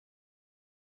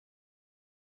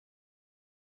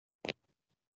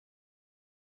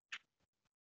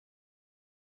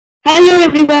Hello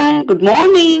everyone, good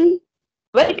morning.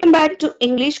 Welcome back to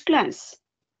English class.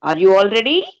 Are you all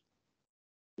ready?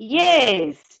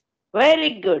 Yes,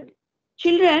 very good.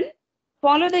 Children,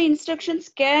 follow the instructions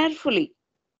carefully.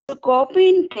 To copy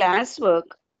in classwork,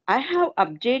 I have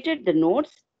updated the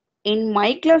notes in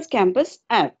My Class Campus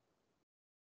app,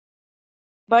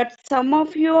 but some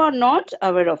of you are not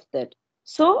aware of that.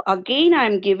 So again, I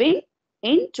am giving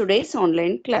in today's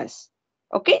online class.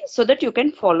 Okay, so that you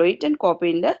can follow it and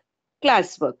copy in the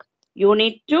classwork. You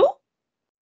need to,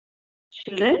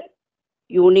 children,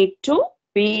 you need to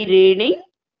be reading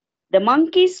The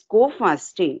Monkeys Go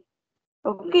Fasting.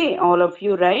 Okay, all of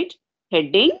you write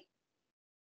heading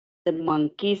The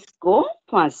Monkeys Go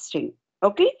Fasting.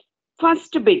 Okay,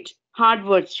 first bit hard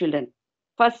words, children.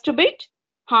 First bit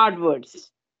hard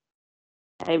words.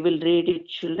 I will read it,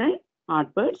 children. Hard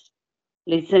words.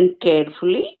 Listen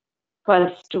carefully.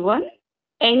 First one,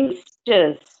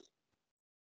 youngsters.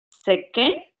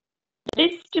 Second,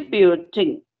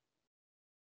 distributing.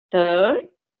 Third,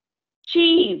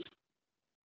 chief.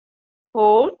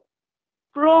 Fourth,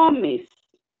 promise.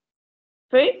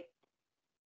 Fifth,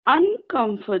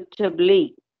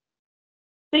 uncomfortably.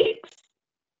 Six,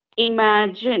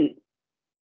 imagine.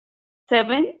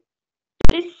 Seven,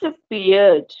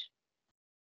 disappeared.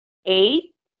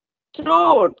 Eight,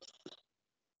 throats.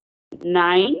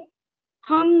 Nine,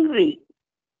 hungry.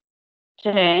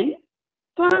 10,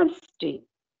 fasting.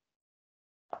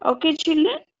 Okay,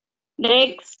 children.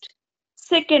 Next,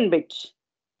 second bit,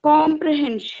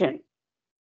 comprehension.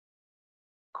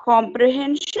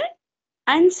 Comprehension,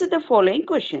 answer the following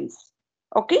questions.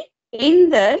 Okay,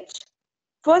 in that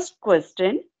first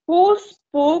question, who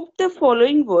spoke the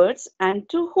following words and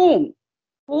to whom?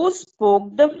 Who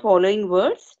spoke the following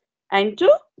words and to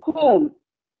whom?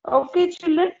 Okay,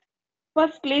 children.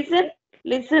 First,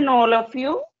 listen, all of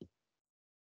you.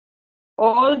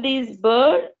 All these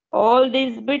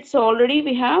bits already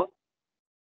we have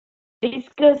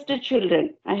discussed,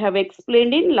 children. I have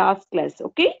explained in last class.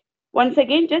 Okay. Once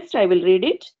again, just I will read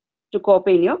it to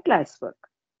copy in your classwork.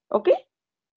 Okay.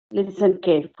 Listen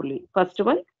carefully. First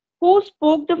one, who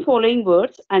spoke the following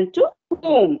words and to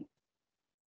whom?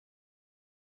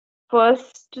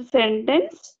 First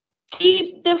sentence,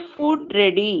 keep the food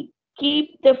ready.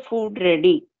 Keep the food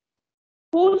ready.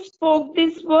 Who spoke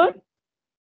this word?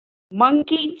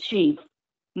 Monkey chief.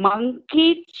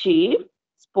 Monkey chief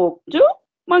spoke to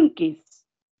monkeys.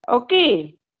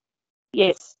 Okay.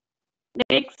 Yes.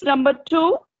 Next, number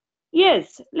two.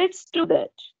 Yes, let's do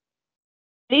that.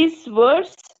 These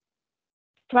words,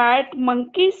 fat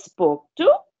monkey spoke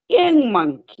to young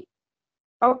monkey.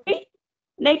 Okay.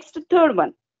 Next, third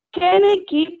one. Can I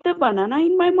keep the banana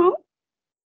in my mouth?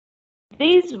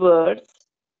 These words,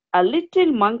 a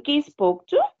little monkey spoke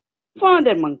to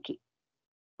father monkey.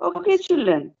 Okay,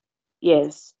 children.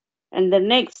 Yes. And the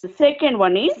next, the second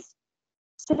one is,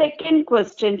 second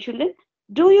question, children.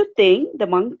 Do you think the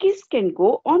monkeys can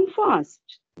go on fast?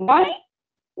 Why?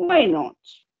 Why not?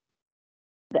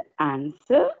 The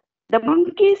answer, the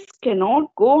monkeys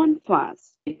cannot go on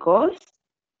fast because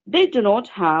they do not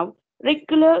have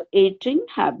regular eating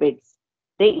habits.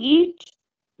 They eat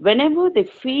whenever they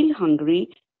feel hungry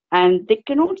and they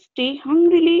cannot stay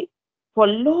hungrily for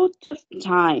lots of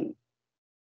time.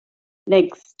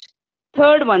 Next,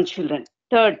 third one, children.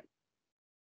 Third,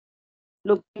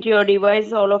 look into your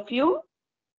device, all of you,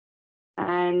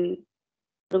 and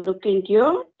look into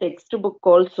your textbook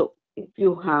also if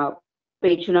you have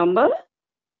page number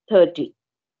 30.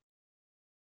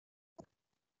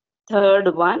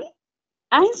 Third one,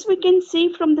 as we can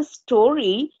see from the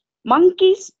story,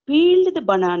 monkeys peeled the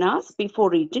bananas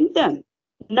before eating them.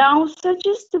 Now, such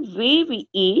is the way we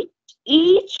eat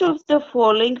each of the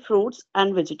following fruits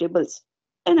and vegetables.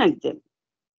 Enact them.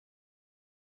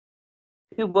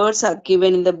 Few words are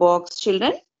given in the box,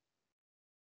 children.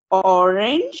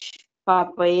 Orange,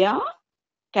 papaya,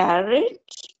 carrot,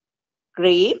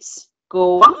 grapes,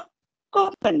 guava,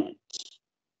 coconut.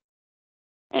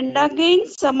 And again,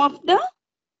 some of the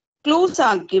clues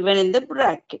are given in the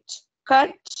bracket.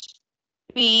 Cut,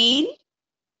 peel,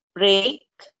 break,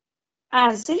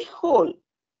 as a whole.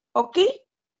 Okay?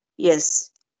 Yes.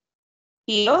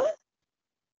 Here,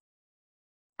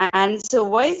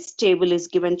 answer-wise table is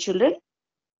given, children.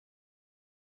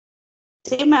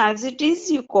 Same as it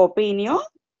is, you copy in your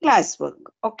classwork.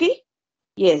 Okay?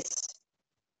 Yes.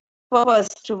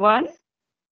 First one,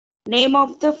 name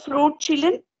of the fruit,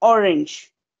 children,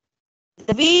 orange.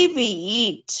 The way we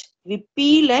eat, we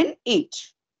peel and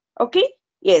eat. Okay?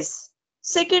 Yes.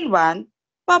 Second one,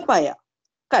 papaya,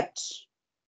 cut.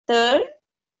 Third,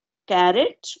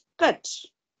 carrot, cut.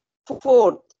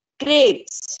 Fourth,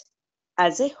 grapes,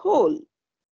 as a whole.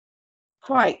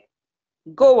 5.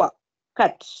 Guava,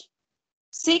 cut.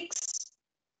 6.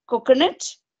 Coconut,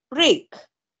 break.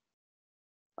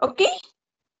 Okay?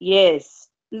 Yes.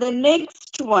 The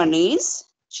next one is,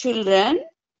 children,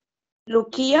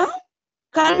 look here,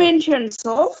 conventions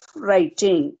of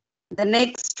writing. The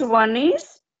next one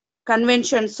is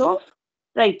conventions of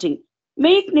writing.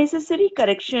 Make necessary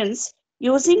corrections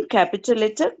using capital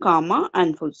letter, comma,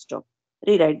 and full stop.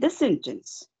 Rewrite the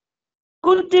sentence.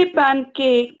 Good day,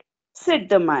 pancake, said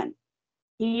the man.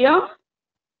 Here,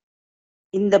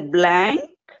 in the blank,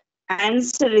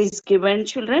 answer is given,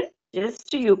 children.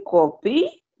 Just you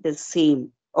copy the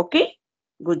same. Okay?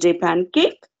 Good day,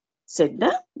 pancake, said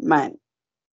the man.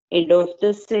 End of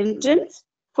the sentence,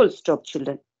 full stop,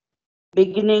 children.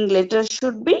 Beginning letter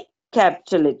should be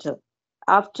capital letter.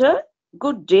 After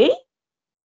good day,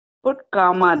 put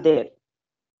comma there.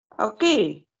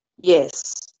 Okay?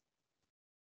 Yes.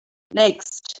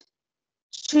 Next.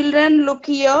 Children, look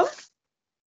here.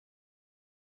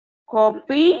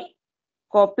 Copy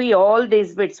all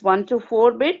these bits, 1 to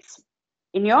 4 bits,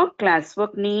 in your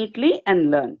classwork neatly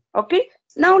and learn. Okay?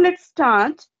 Now let's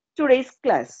start today's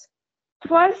class.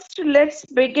 First, let's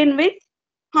begin with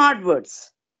hard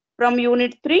words. From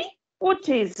Unit 3, what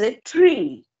is a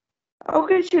tree?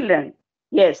 Okay, children.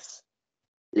 Yes.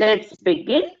 Let's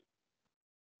begin.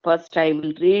 First, I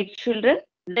will read, children.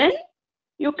 Then,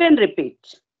 you can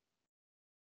repeat.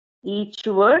 Each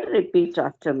word, repeat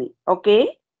after me.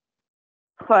 Okay?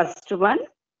 First one,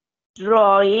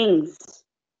 drawings.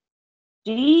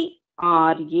 D-R-A-W-I-N-G-S.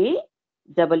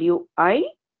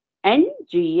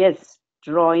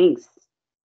 Drawings.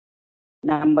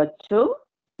 Number 2,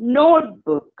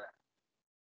 notebook.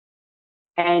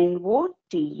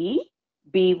 N-O-T-E-B-O-O-K.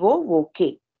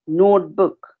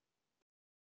 Notebook.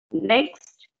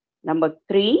 Next, number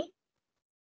 3,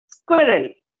 squirrel.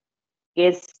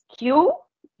 S-Q-U-I-R-R-E-L.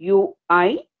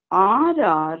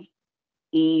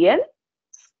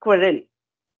 Squirrel.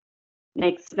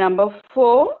 Next, number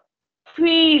 4,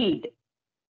 field.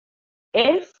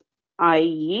 F-I-E-L-D.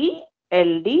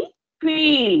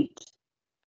 Field.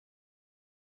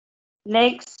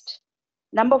 Next,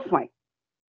 number 5,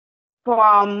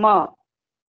 farmer.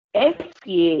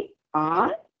 F-A-R-M-E-R.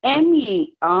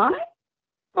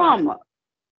 Farmer.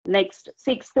 Next,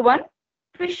 6th one,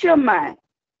 fisherman.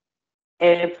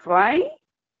 F-I-S-H-E-R-M-A-N.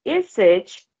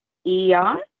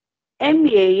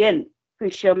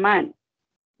 Fisherman.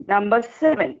 Number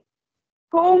 7,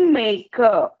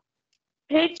 homemaker.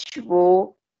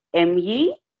 H-O-M-E-M-A-K-E-R.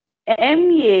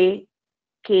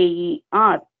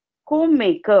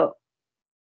 Homemaker.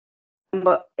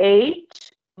 Number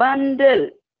 8, bundle.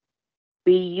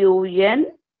 B-U-N-D-L-E.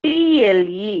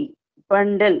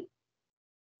 Bundle.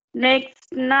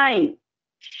 Next, 9,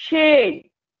 shade.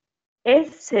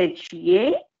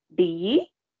 S-H-A-D-E.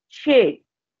 Shade.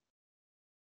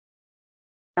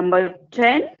 Number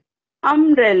 10,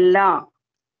 umbrella.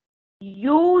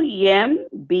 U-M-B-R-E-L-L-A.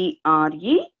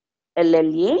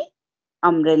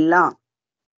 Umbrella.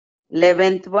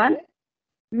 11th one,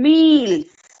 meals.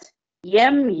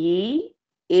 M-E-A-L-S.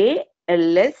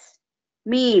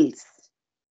 Meals.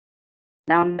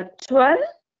 Number 12,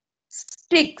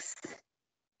 sticks.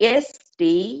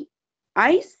 S-T-I-C-K-S.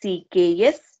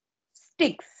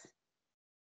 Sticks.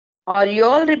 Are you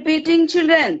all repeating,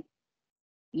 children?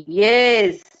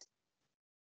 Yes.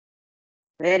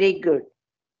 Very good.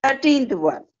 13th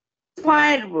one,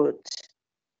 firewood.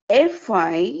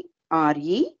 F-I-R-E-W-O-O-D.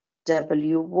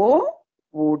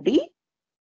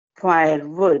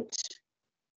 Firewood.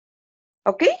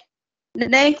 Okay.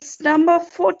 Next, number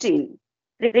 14.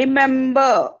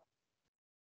 Remember.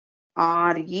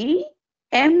 R-E-M-E-M-B-E-R.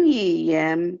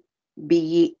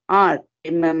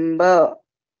 Remember.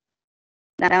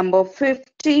 Number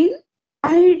 15.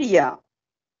 Idea.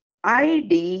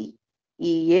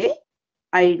 I-D-E-A.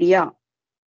 Idea.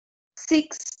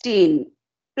 16.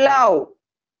 Plow.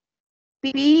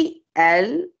 P-L-O-U-G-H.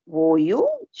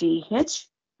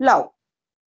 Plow.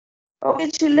 Okay,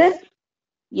 children?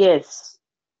 Yes.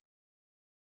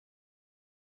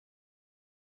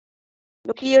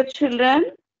 Look here,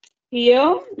 children.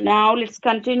 Here, now let's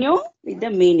continue with the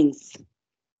meanings.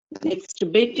 Next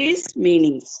bit is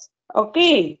meanings.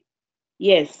 Okay?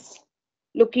 Yes.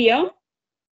 Look here.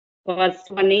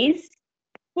 First one is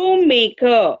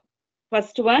homemaker.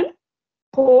 First one,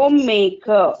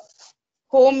 homemaker.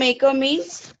 Homemaker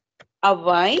means a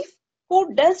wife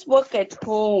who does work at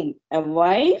home. A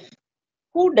wife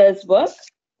who does work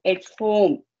at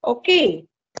home. Okay?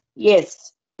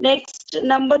 Yes. Next,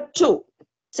 number 2.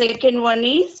 Second one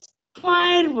is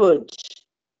firewood.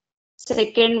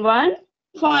 Second one,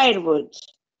 firewood.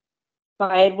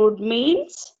 Firewood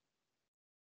means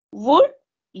wood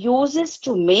uses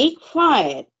to make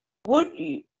fire. Wood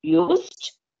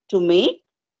used to make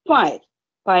fire.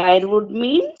 Firewood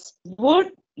means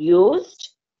wood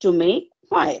used to make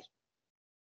fire.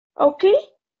 Okay?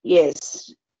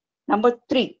 Yes. Number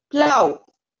 3, plow.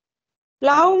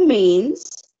 Plow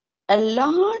means a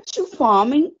large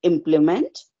farming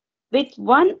implement with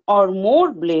one or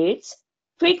more blades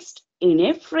fixed in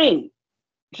a frame,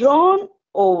 drawn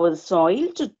over soil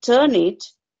to turn it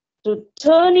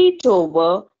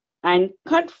over and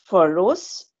cut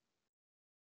furrows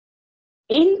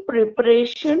in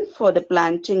preparation for the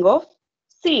planting of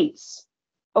seeds.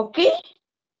 Okay?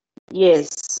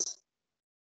 Yes.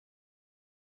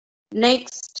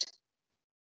 Next.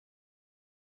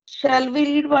 Shall we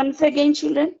read once again,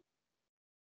 children?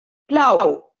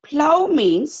 Plow. Plow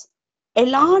means a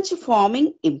large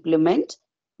farming implement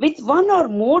with one or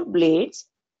more blades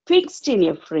fixed in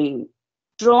a frame,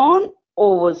 drawn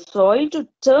over soil to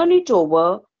turn it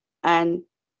over and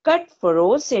cut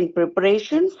furrows in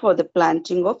preparation for the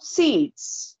planting of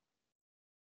seeds.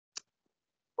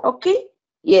 Okay?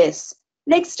 Yes.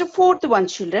 Next, fourth one,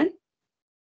 children.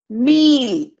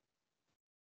 Meal.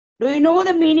 Do you know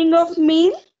the meaning of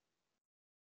meal?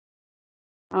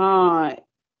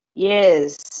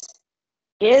 Yes.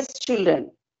 Yes,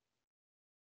 children.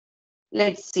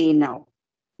 Let's see now.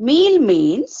 Meal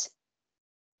means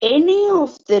any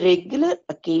of the regular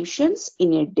occasions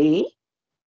in a day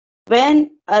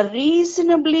when a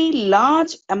reasonably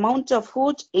large amount of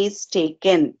food is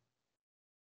taken.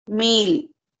 Meal,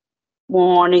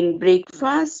 morning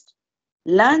breakfast,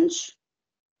 lunch,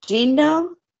 dinner,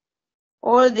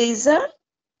 all these are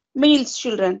meals,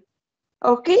 children.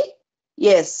 Okay?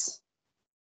 Yes.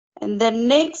 And the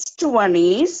next one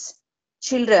is,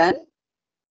 children,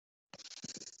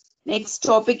 next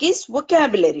topic is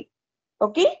vocabulary.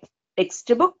 Okay?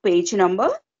 Textbook page number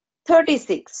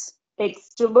 36.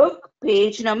 Textbook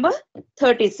page number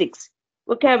 36.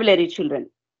 Vocabulary, children.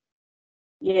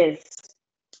 Yes.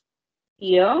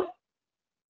 Here.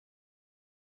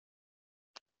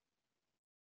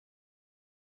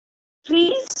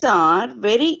 Trees are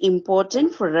very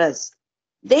important for us.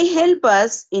 They help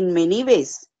us in many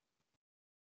ways.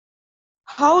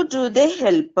 How do they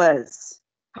help us?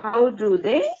 How do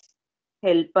they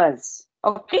help us?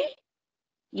 Okay?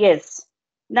 Yes.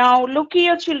 Now look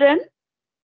here, children.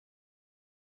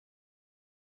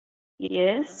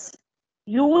 Yes.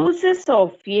 Uses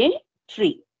of a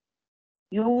tree.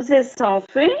 Uses of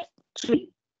a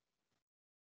tree.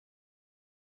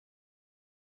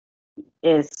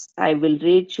 Yes, I will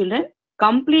read, children.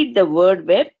 Complete the word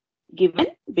web given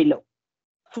below.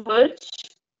 Food,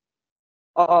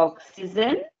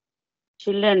 oxygen.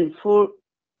 Children, food.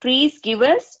 Trees give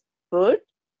us food,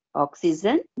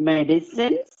 oxygen,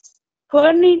 medicines,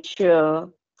 furniture,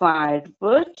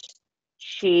 firewood,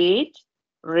 shade,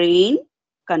 rain,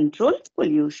 control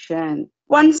pollution.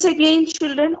 Once again,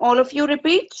 children, all of you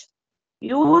repeat.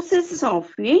 Uses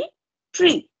of a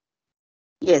tree.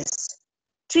 Yes,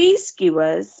 trees give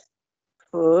us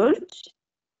food.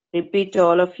 Repeat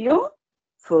all of you.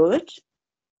 Food,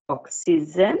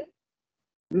 oxygen,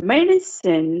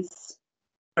 medicines,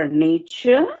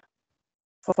 furniture,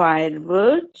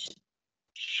 firewood,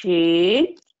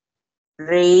 shade,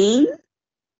 rain,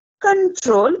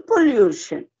 control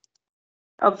pollution.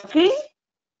 Okay?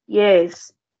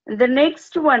 Yes. And the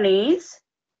next one is,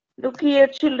 look here,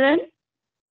 children.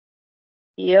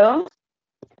 Here.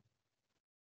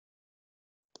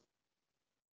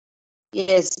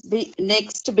 Yes, the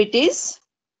next bit is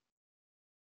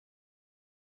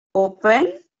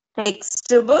open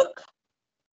textbook.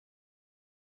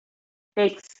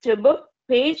 Textbook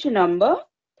page number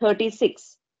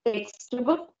 36.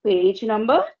 Textbook page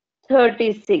number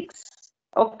 36.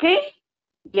 Okay?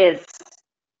 Yes.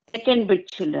 Second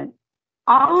bit, children.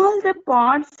 All the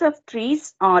parts of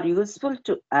trees are useful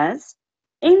to us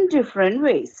in different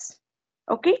ways.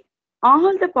 Okay?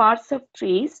 All the parts of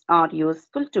trees are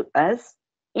useful to us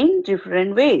in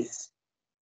different ways.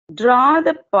 Draw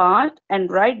the part and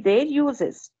write their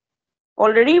uses.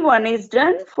 Already one is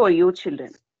done for you,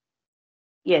 children.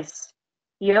 Yes.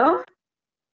 Here,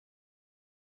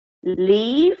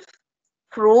 leaf,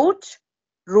 fruit,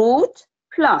 root,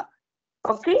 flower.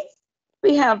 Okay?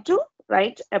 We have to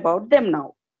write about them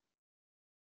now.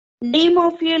 Name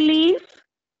of your leaf,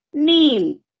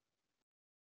 neem.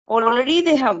 Already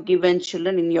they have given,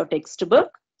 children, in your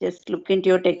textbook. Just look into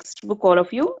your textbook, all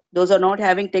of you. Those are not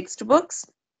having textbooks,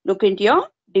 look into your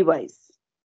device.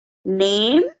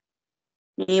 Name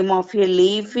of your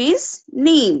leaf is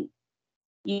neem.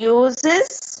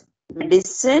 Uses,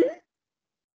 medicine,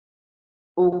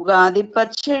 Ugadi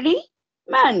Pachadi,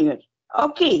 manual.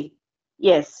 Okay.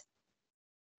 Yes.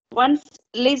 Once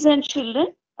listen, children,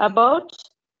 about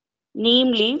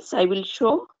neem leaves. I will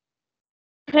show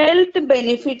health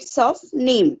benefits of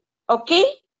neem. Okay.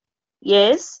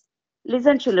 Yes.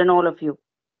 Listen, children, all of you.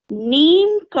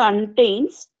 Neem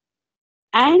contains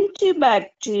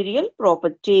antibacterial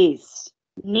properties.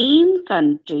 Neem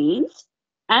contains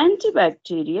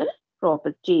antibacterial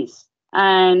properties.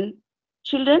 And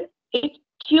children, it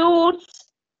cures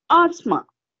asthma.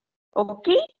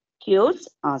 Okay, cures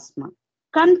asthma.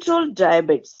 Control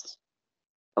diabetes.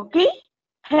 Okay,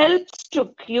 helps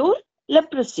to cure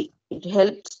leprosy. It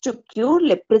helps to cure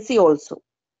leprosy also.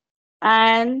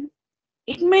 And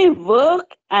it may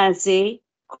work as a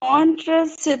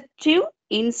contraceptive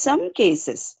in some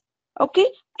cases. Okay,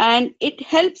 and it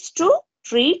helps to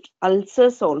treat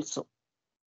ulcers also.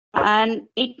 And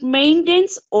it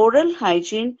maintains oral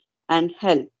hygiene and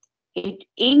health. It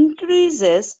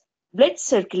increases blood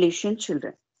circulation,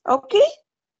 children. Okay?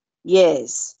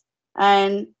 Yes.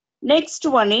 And next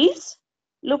one is,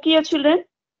 look here, children.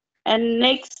 And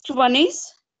next one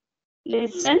is,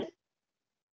 listen,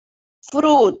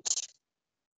 fruit.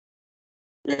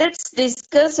 Let's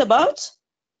discuss about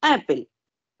apple.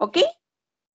 Okay?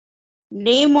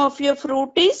 Name of your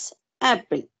fruit is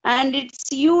apple and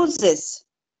its uses.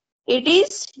 It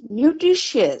is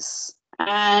nutritious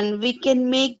and we can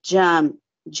make jam,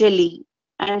 jelly,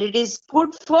 and it is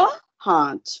good for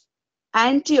heart.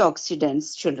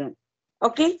 Antioxidants, children.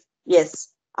 Okay? Yes.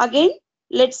 Again,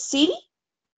 let's see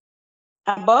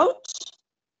about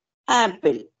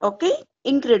apple. Okay?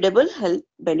 Incredible health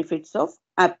benefits of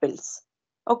apples.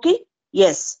 Okay?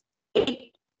 Yes.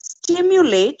 It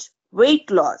stimulates weight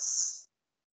loss.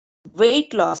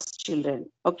 Weight loss, children.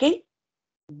 Okay?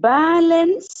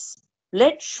 Balance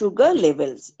blood sugar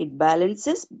levels. It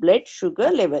balances blood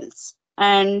sugar levels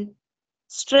and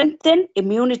strengthen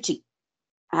immunity.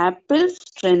 Apples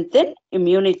strengthen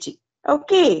immunity.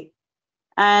 Okay.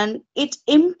 And it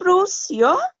improves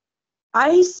your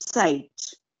eyesight.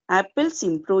 Apples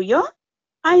improve your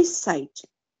eyesight.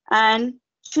 And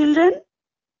children,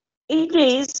 it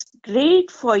is great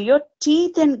for your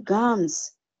teeth and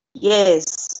gums.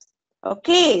 Yes.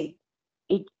 Okay.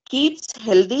 It keeps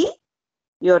healthy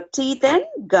your teeth and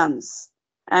gums.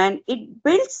 And it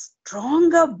builds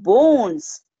stronger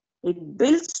bones. It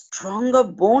builds stronger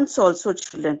bones also,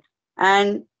 children.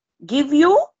 And give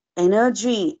you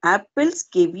energy. Apples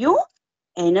give you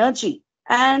energy.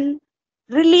 And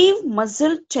relieve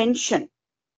muscle tension.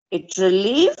 It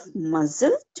relieves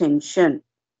muscle tension.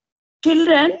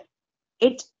 Children,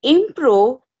 it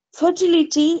improves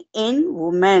fertility in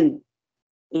women.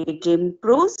 It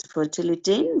improves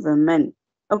fertility in women.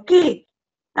 Okay.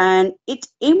 And it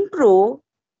improves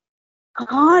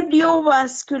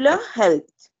cardiovascular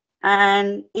health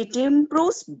and it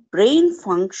improves brain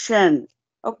function.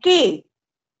 Okay.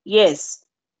 Yes.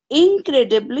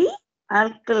 Incredibly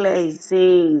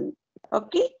alkalizing.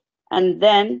 Okay. And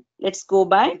then let's go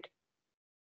back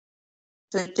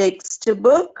to the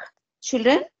textbook.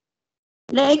 Children,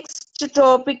 next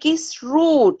topic is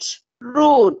root.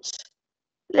 Root.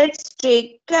 Let's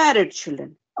take carrot,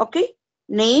 children. Okay.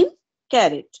 Name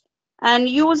carrot. And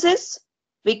uses,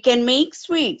 we can make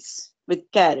sweets with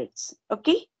carrots.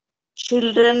 Okay.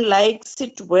 Children likes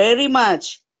it very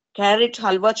much. Carrot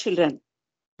halwa, children.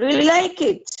 Do you like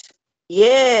it?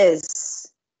 Yes.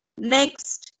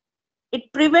 Next,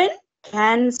 it prevents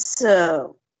cancer.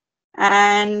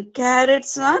 And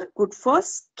carrots are good for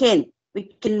skin. We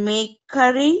can make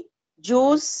curry,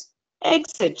 juice,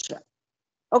 etc.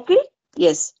 Okay.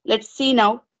 Yes. Let's see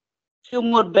now few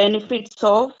more benefits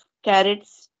of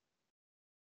carrots.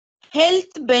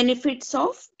 Health benefits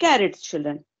of carrots,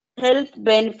 children. Health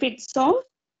benefits of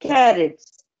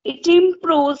carrots. It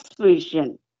improves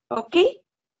vision. Okay.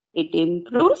 It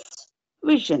improves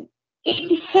vision.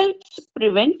 It helps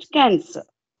prevent cancer.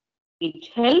 It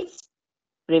helps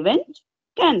prevent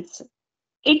cancer.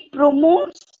 It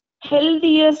promotes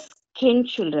healthier skin,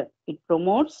 children. It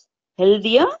promotes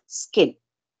healthier skin.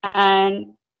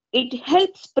 And it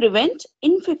helps prevent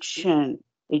infection.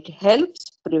 It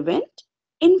helps prevent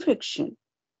infection.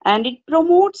 And it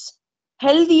promotes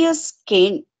healthier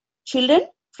skin, children,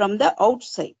 from the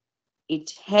outside.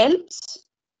 It helps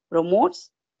promotes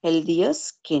healthier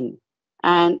skin.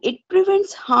 And it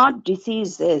prevents heart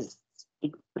diseases.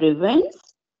 It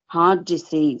prevents heart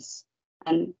disease.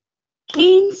 And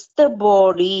cleans the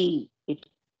body. It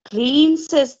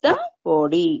cleanses the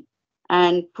body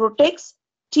and protects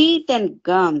teeth and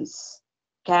gums.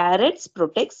 Carrots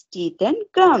protects teeth and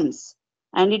gums.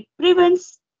 And it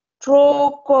prevents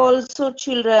stroke also,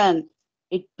 children.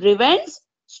 It prevents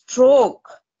stroke.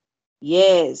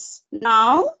 Yes.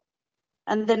 Now,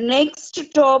 and the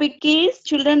next topic is,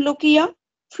 children, look here,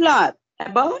 flower.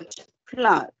 About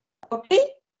flower. Okay.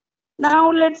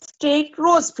 Now let's take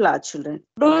rose flower, children.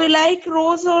 Do you like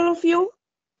rose, all of you?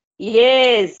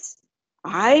 Yes,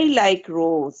 I like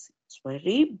rose. It's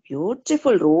very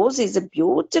beautiful. Rose is a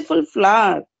beautiful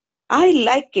flower. I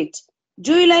like it.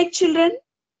 Do you like, children?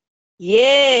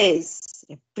 Yes,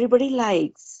 everybody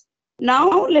likes.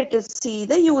 Now let us see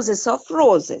the uses of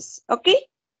roses. Okay?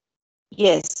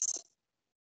 Yes.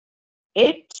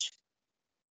 It,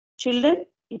 children,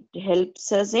 it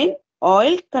helps us in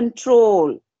oil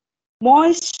control,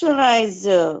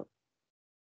 moisturizer.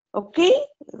 Okay?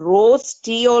 Rose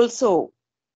tea also.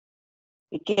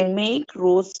 We can make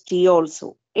rose tea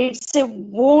also. It's a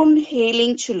wound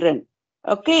healing, children.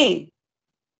 Okay?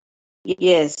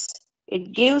 Yes.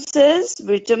 It gives us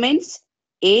vitamins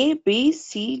A, B,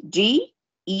 C, D,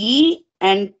 E,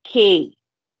 and K.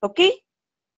 Okay?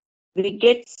 We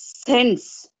get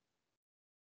scents.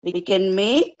 We can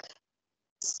make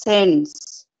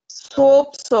scents.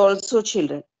 Soaps also,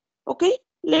 children. Okay?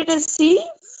 Let us see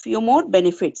few more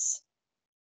benefits.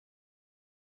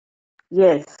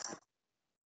 Yes.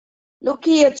 Look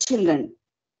here, children.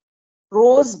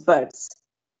 Rosebuds.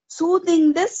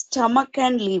 Soothing the stomach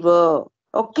and liver.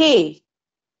 Okay.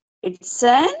 It's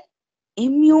an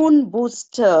immune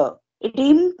booster. It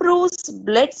improves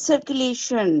blood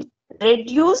circulation,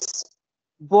 reduce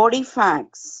body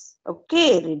fats.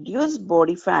 Okay, reduce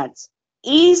body fats.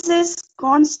 Eases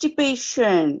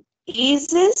constipation,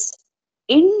 eases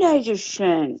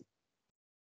indigestion,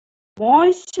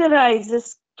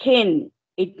 moisturizes skin.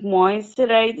 It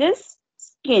moisturizes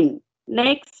skin.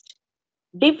 Next,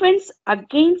 defense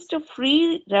against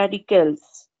free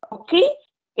radicals. Okay,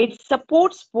 it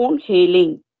supports wound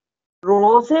healing.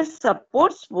 Roses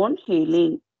supports wound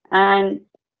healing, and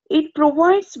it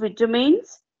provides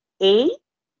vitamins A,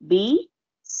 B,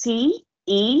 C,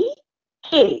 E,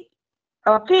 K.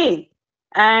 Okay,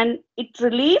 and it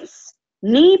relieves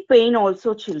knee pain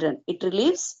also, children. It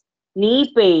relieves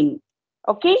knee pain.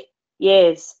 Okay,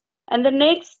 yes. And the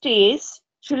next is,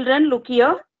 children, look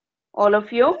here, all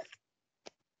of you.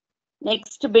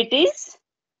 Next bit is,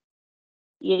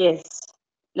 yes,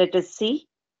 let us see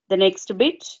the next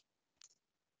bit.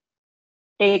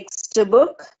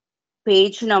 Textbook,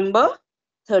 page number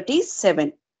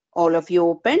 37. All of you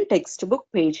open textbook,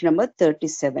 page number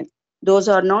 37. Those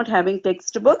are not having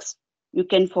textbooks, you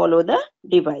can follow the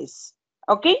device.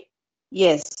 Okay?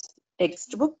 Yes.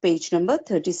 Textbook, page number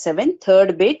 37,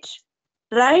 third bit.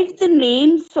 Write the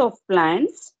names of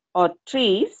plants or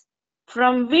trees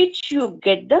from which you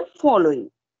get the following.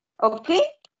 Okay?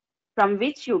 From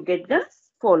which you get the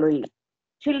following.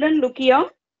 Children, look here.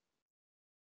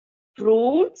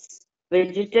 Fruits,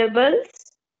 vegetables,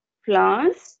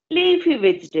 flowers, leafy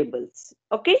vegetables.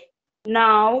 Okay.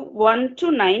 Now 1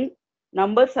 to 9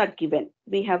 numbers are given.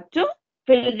 We have to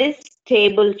fill this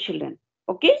table, children.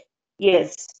 Okay.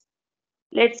 Yes.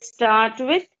 Let's start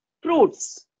with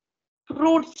fruits.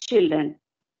 Fruits, children.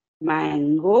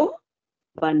 Mango,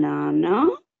 banana,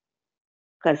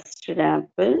 custard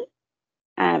apple,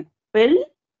 apple,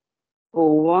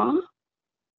 guava,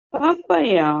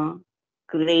 papaya,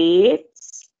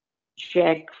 grapes,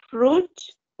 jackfruit,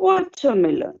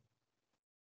 watermelon.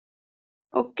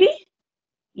 Okay?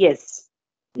 Yes.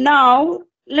 Now,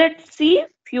 let's see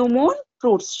few more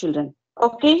fruits, children.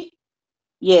 Okay?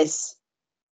 Yes.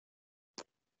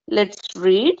 Let's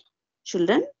read.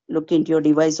 Children, look into your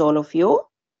device, all of you.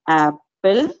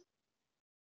 Apple,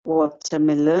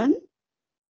 watermelon,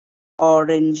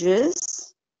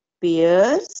 oranges,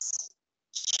 pears,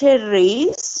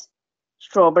 cherries,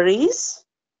 strawberries,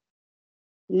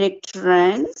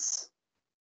 nectarines,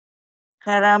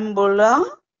 carambola.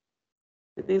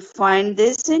 We find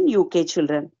this in UK,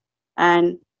 children.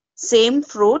 And same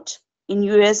fruit in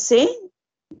USA,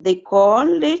 they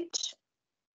call it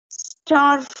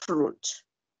star fruit.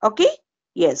 Okay?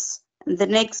 Yes. And the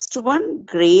next one,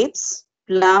 grapes,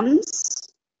 plums,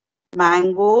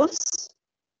 mangoes,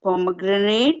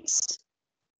 pomegranates,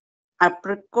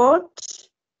 apricot,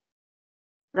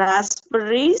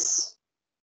 raspberries,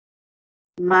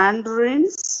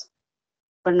 mandarins,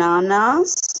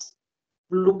 bananas,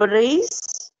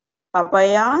 blueberries,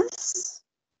 papayas,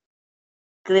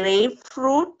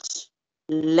 grapefruit,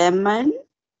 lemon,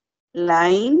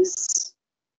 limes,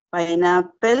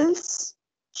 pineapples,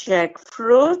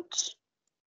 jackfruit,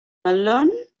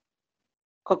 melon,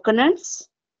 coconuts,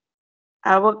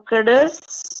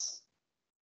 avocados,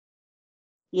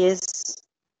 yes,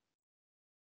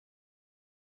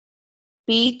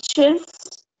 peaches,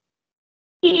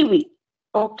 kiwi.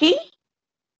 Okay?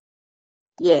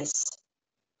 Yes.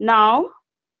 Now,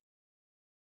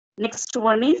 next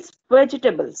one is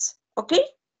vegetables. Okay?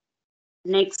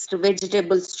 Next,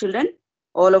 vegetables, children.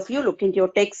 All of you look into your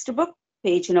textbook,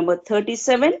 page number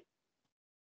 37.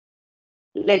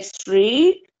 Let's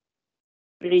read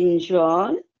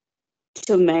brinjal,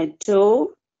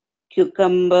 tomato,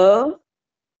 cucumber,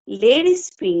 lady's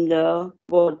finger,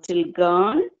 bottle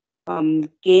gourd,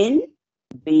 pumpkin,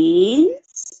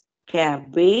 beans,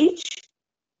 cabbage,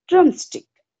 drumstick.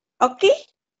 Okay?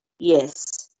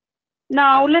 Yes.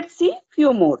 Now let's see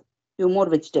few more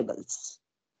vegetables.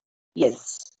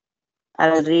 Yes.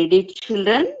 I'll read it,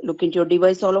 children. Look into your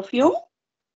device, all of you.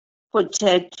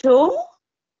 Potato,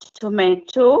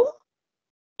 tomato,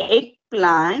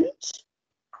 eggplant,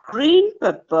 green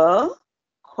pepper,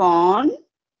 corn,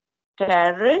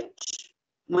 carrot,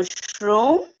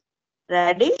 mushroom,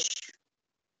 radish,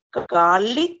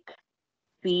 garlic,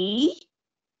 pea,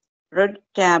 red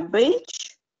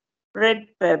cabbage, red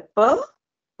pepper,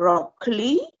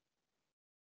 broccoli,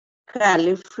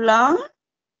 cauliflower,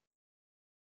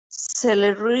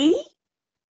 celery,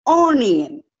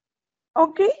 onion.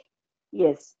 Okay?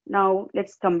 Yes. Now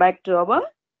let's come back to our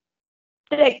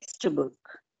textbook.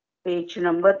 Page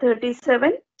number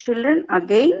 37. Children,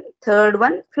 again, third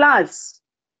one, flowers.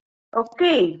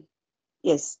 Okay.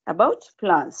 Yes, about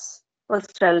flowers.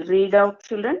 First, I'll read out,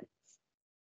 children.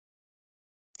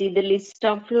 See the list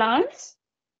of flowers.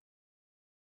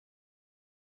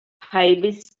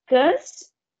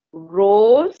 Hibiscus,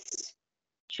 rose,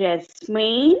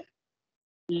 jasmine,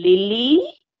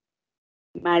 lily,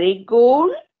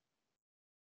 marigold,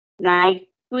 night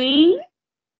queen,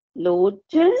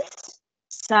 lotus,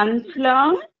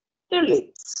 sunflower,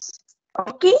 tulips.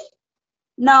 Okay.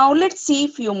 Now let's see a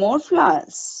few more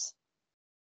flowers.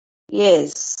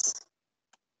 Yes.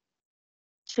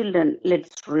 Children,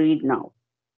 let's read now.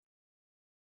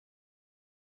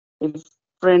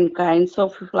 Different kinds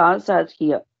of flowers are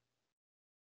here.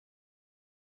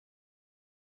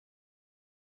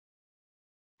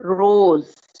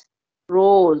 Rose,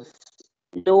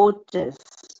 lotus,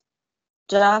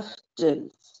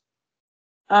 daffodils,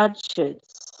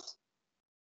 orchids.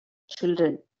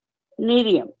 Children,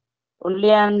 Miriam,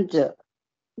 oleander,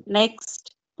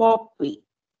 next poppy,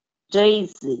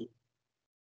 daisy,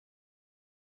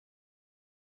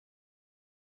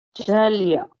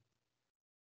 dahlia,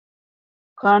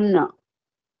 canna,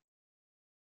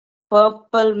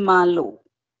 purple mallow.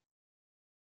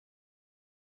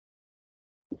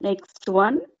 Next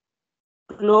one,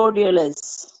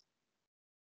 gladiolus,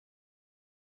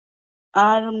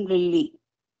 arum lily.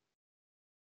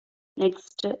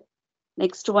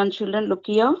 Next one, children, look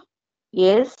here.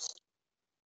 Yes,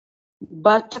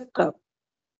 buttercup.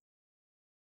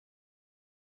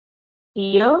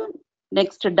 Here,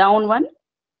 next down one,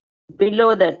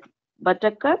 below that,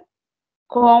 buttercup,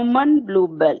 common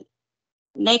bluebell.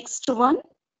 Next one,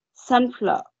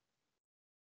 sunflower,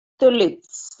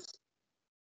 tulips,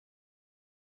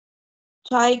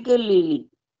 tiger lily,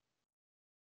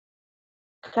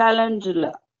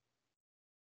 calendula,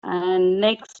 and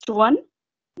next one,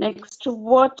 next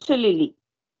water lily,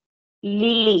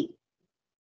 lily.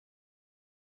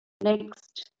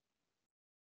 Next,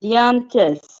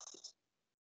 dianthus,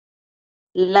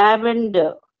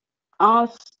 lavender,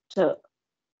 aster,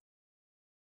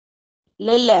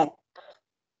 lilac,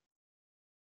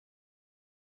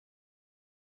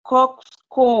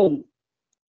 coxcomb.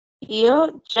 Here,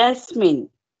 jasmine.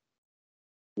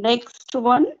 Next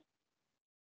one,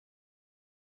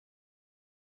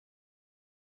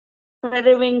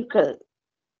 periwinkle,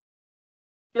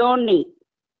 peony,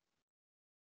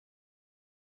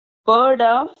 bird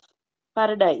of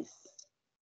paradise.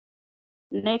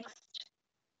 Next,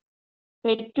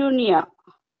 petunia.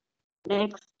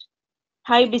 Next,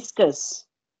 hibiscus,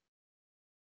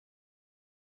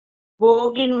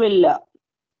 bougainvillea.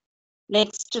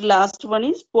 Next, last one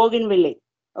is bougainvillea.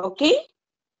 Okay?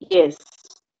 Yes.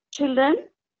 Children,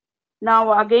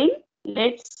 now again,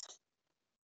 let's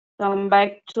come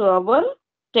back to our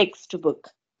textbook.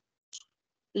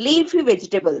 Leafy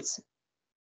vegetables.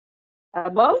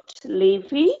 About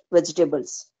leafy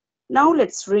vegetables. Now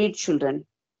let's read, children.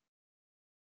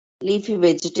 Leafy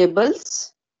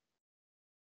vegetables.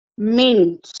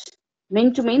 Mint.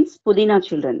 Mint means pudina,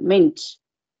 children. Mint.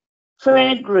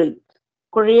 Fenugreek.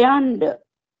 Coriander.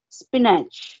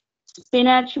 Spinach.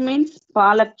 Spinach means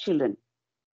palak, children.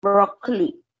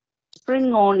 Broccoli.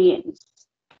 Spring onions.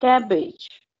 Cabbage.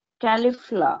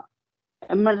 Cauliflower.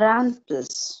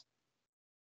 Amaranthus.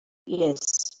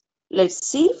 Yes. Let's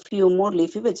see few more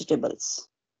leafy vegetables.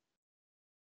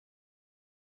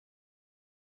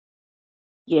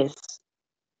 Yes.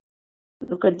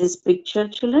 Look at this picture,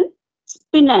 children.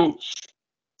 Spinach.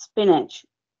 Spinach.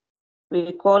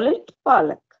 We call it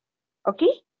palak.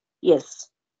 Okay? Yes.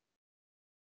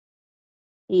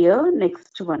 Here,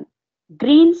 next one.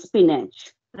 Green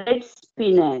spinach. Red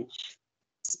spinach.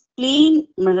 Spleen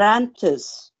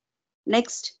maranthus.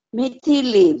 Next, methi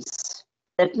leaves.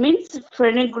 That means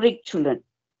fenugreek, children.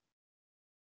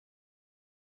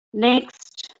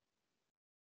 Next,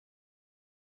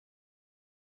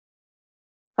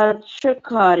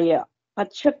 Pachakarya.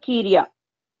 Pachakiria.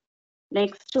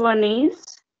 Next one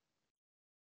is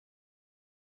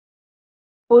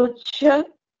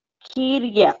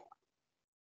Puchakiria.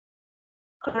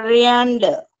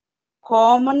 Coriander.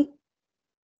 Common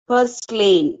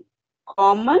purslane.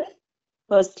 Common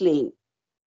purslane.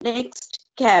 Next,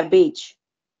 cabbage.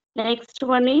 Next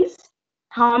one is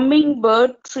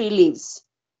hummingbird tree leaves.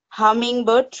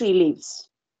 Hummingbird tree leaves.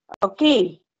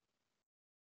 Okay.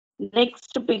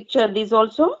 Next picture, these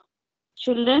also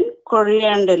children,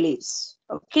 coriander leaves.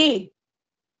 Okay.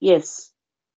 Yes.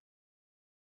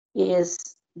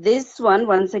 Yes. This one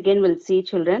once again we'll see,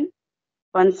 children.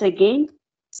 Once again,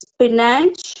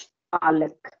 spinach,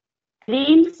 palak,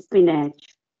 green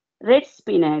spinach, red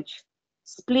spinach,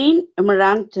 spleen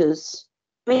amaranthus,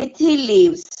 methi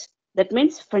leaves. That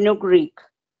means fenugreek.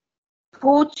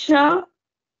 Pucha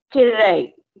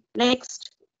kirai.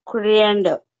 Next,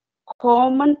 coriander,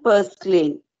 common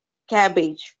purslane,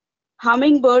 cabbage,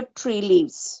 hummingbird tree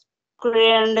leaves,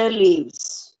 coriander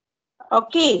leaves.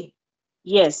 Okay,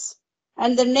 yes.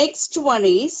 And the next one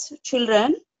is,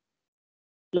 children,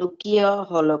 look here,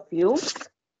 all of you.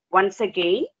 Once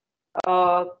again,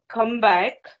 come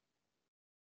back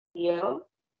here.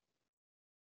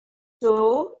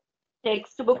 So,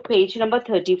 textbook page number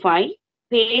 35.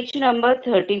 Page number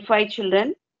 35,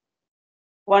 children.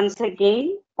 Once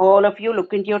again, all of you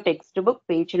look into your textbook,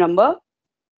 page number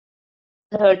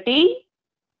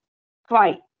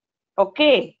 35.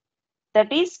 Okay,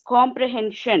 that is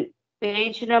comprehension.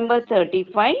 Page number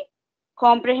 35,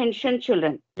 comprehension,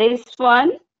 children. This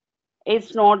one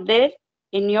is not there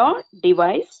in your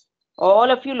device.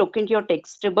 All of you look into your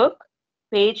textbook,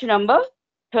 page number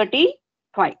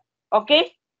 35.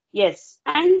 Okay, yes.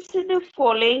 Answer the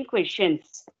following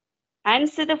questions.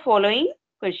 Answer the following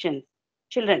questions,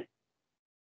 children.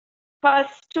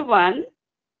 First one,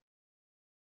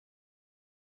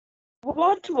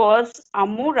 what was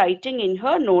Ammu writing in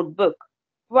her notebook?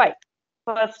 Why?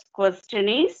 First question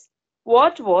is,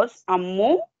 what was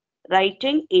Ammu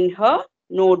writing in her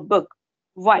notebook?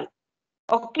 Why?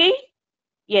 Okay?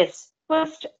 Yes.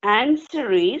 First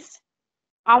answer is,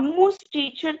 Ammu's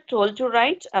teacher told to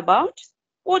write about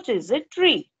what is a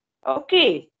tree.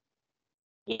 Okay?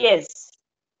 Yes.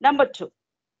 Number two,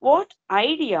 what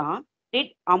idea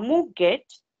did Ammu get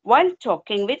while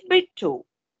talking with Bittu?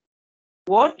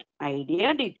 What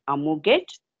idea did Ammu get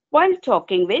while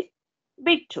talking with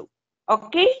Bittu?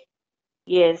 Okay?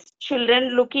 Yes,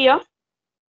 children, look here.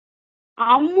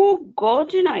 Ammu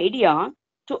got an idea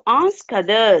to ask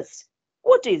others,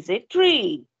 what is a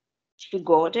tree? She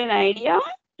got an idea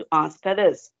to ask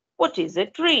others, what is a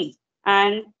tree?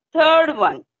 And third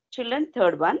one, children,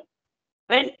 third one,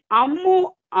 when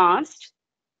Ammu asked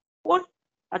what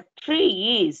a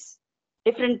tree is,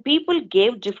 different people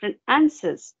gave different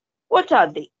answers. What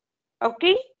are they?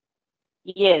 Okay?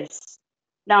 Yes.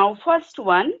 Now, first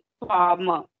one,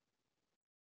 farmer.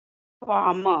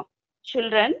 Farmer.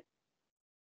 Children,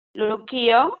 look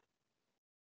here.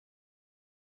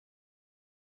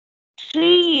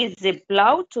 Tree is a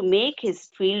plow to make his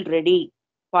field ready.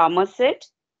 Farmer said,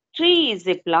 tree is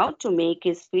a plow to make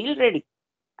his field ready.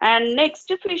 And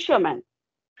next, fisherman.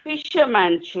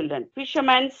 Fisherman, children.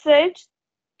 Fisherman said,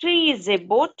 tree is a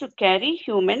boat to carry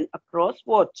human across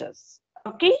waters.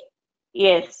 Okay?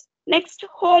 Yes. Next,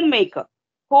 homemaker.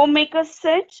 Homemaker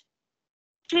said,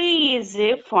 tree is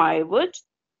a firewood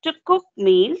to cook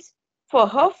meals for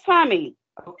her family.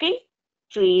 Okay?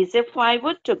 Tree is a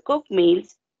firewood to cook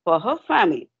meals for her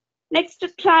family. Next,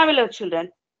 traveler,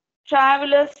 children.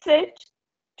 Traveler said,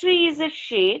 tree is a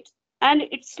shade and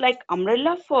it's like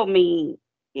umbrella for me.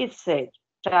 He said.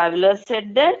 Traveler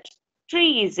said that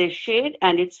tree is a shade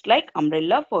and it's like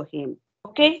umbrella for him.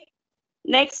 Okay?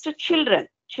 Next, children.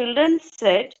 Children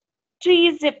said, tree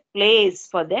is a place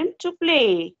for them to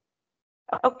play.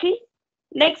 Okay.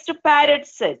 Next, parrot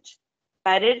said.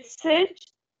 Parrot said,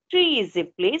 tree is a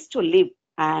place to live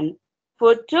and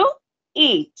food to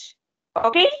eat.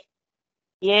 Okay.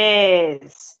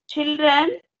 Yes.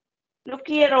 Children, look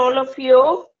here, all of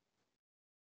you.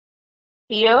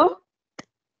 Here,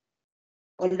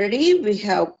 already we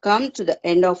have come to the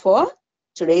end of our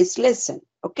today's lesson.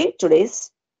 Okay,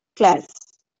 today's class.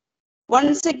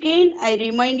 Once again, I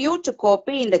remind you to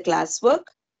copy in the classwork.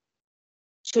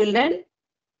 Children,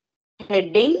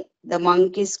 heading, the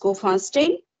monkeys go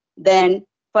fasting. Then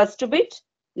first bit,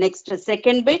 next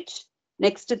second bit,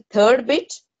 next third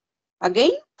bit,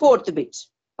 again fourth bit.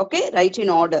 Okay, write in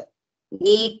order,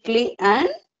 neatly and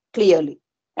clearly.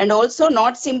 And also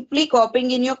not simply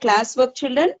copying in your classwork,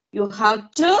 children. You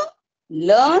have to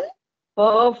learn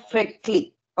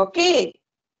perfectly. Okay.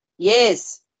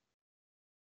 Yes.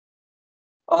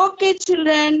 Okay,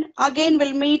 children. Again,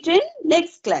 we'll meet in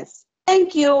next class.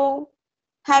 Thank you.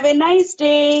 Have a nice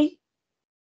day.